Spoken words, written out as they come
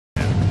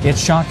It's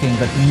shocking,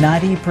 but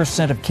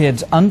 90% of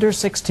kids under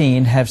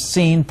 16 have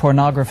seen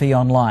pornography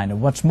online.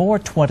 And what's more,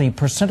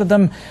 20% of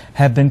them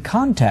have been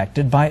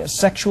contacted by a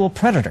sexual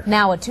predator.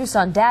 Now, a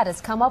Tucson dad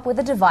has come up with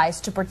a device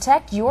to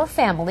protect your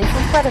family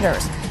from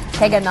predators.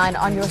 KGUN 9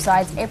 on your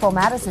side's April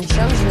Madison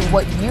shows you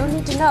what you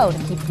need to know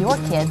to keep your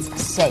kids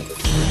safe.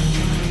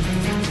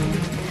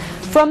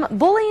 From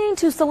bullying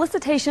to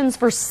solicitations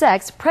for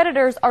sex,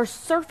 predators are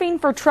surfing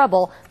for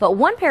trouble, but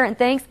one parent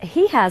thinks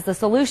he has the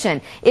solution.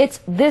 It's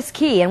this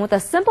key, and with a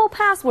simple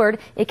password,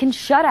 it can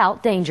shut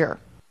out danger.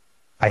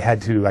 I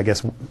had to,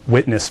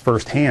 witness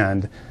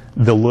firsthand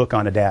the look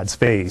on a dad's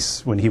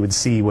face when he would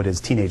see what his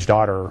teenage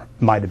daughter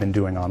might have been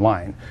doing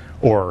online,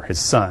 or his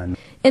son.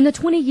 In the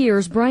 20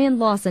 years Brian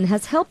Lawson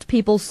has helped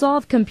people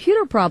solve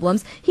computer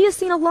problems, he has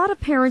seen a lot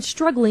of parents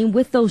struggling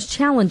with those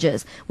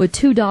challenges. With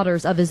 2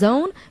 daughters of his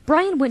own,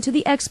 Brian went to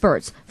the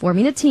experts,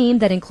 forming a team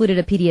that included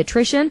a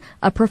pediatrician,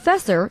 a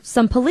professor,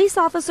 some police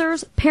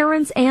officers,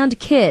 parents, and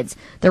kids.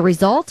 The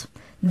result?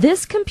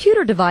 This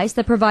computer device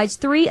that provides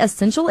 3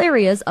 essential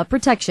areas of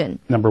protection.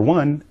 Number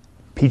 1,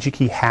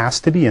 PGKey has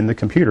to be in the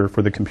computer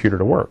for the computer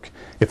to work.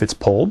 If it's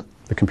pulled,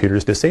 the computer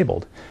is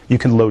disabled. You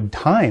can load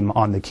time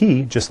on the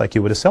key just like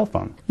you would a cell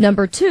phone.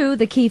 Number 2,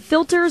 the key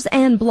filters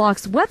and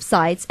blocks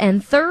websites.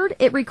 And third,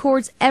 it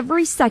records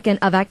every second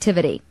of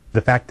activity.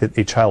 The fact that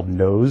a child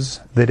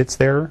knows that it's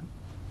there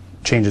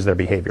changes their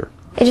behavior.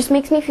 It just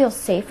makes me feel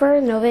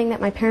safer knowing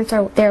that my parents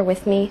are there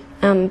with me,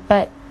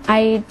 but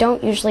I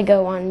don't usually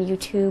go on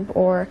YouTube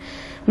or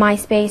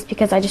MySpace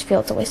because I just feel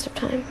it's a waste of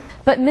time.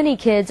 But many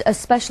kids,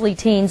 especially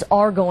teens,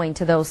 are going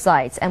to those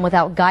sites, and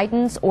without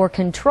guidance or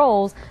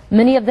controls,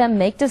 many of them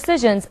make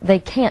decisions they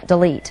can't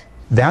delete.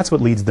 That's what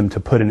leads them to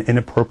put an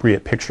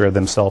inappropriate picture of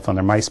themselves on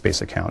their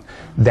MySpace account.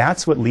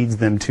 That's what leads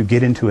them to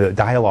get into a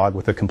dialogue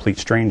with a complete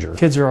stranger.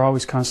 Kids are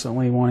always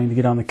constantly wanting to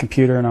get on the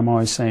computer, and I'm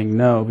always saying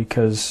no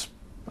because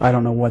I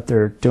don't know what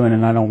they're doing,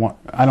 and I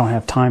don't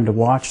have time to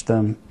watch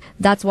them.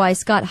 That's why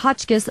Scott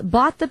Hotchkiss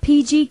bought the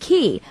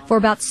PGKey. For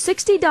about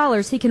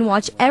 $60, he can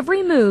watch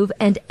every move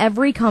and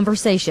every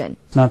conversation.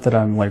 Not that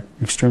I'm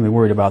extremely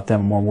worried about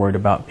them, I'm more worried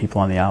about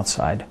people on the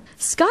outside.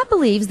 Scott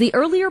believes the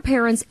earlier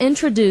parents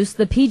introduce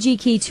the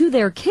PGKey to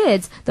their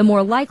kids, the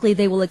more likely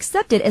they will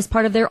accept it as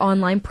part of their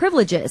online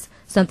privileges,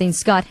 something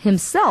Scott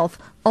himself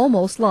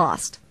almost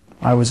lost.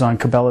 I was on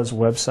Cabela's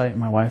website and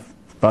my wife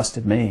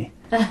busted me.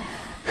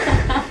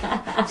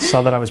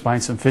 Saw that I was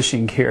buying some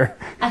fishing gear.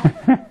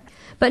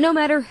 But no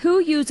matter who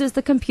uses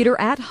the computer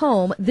at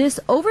home, this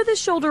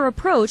over-the-shoulder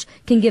approach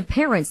can give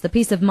parents the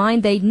peace of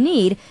mind they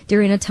need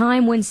during a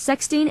time when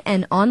sexting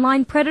and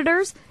online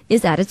predators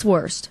is at its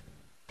worst.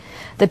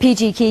 The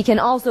PGKey can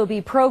also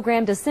be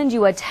programmed to send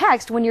you a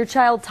text when your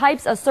child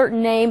types a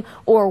certain name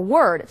or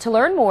word. To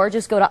learn more,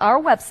 just go to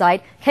our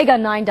website,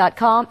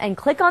 KGUN9.com, and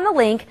click on the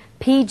link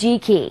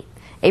PGKey.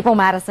 April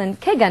Madison,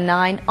 KGUN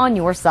 9 on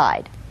your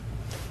side.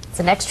 It's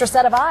an extra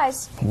set of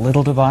eyes. A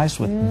little device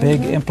with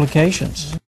big implications.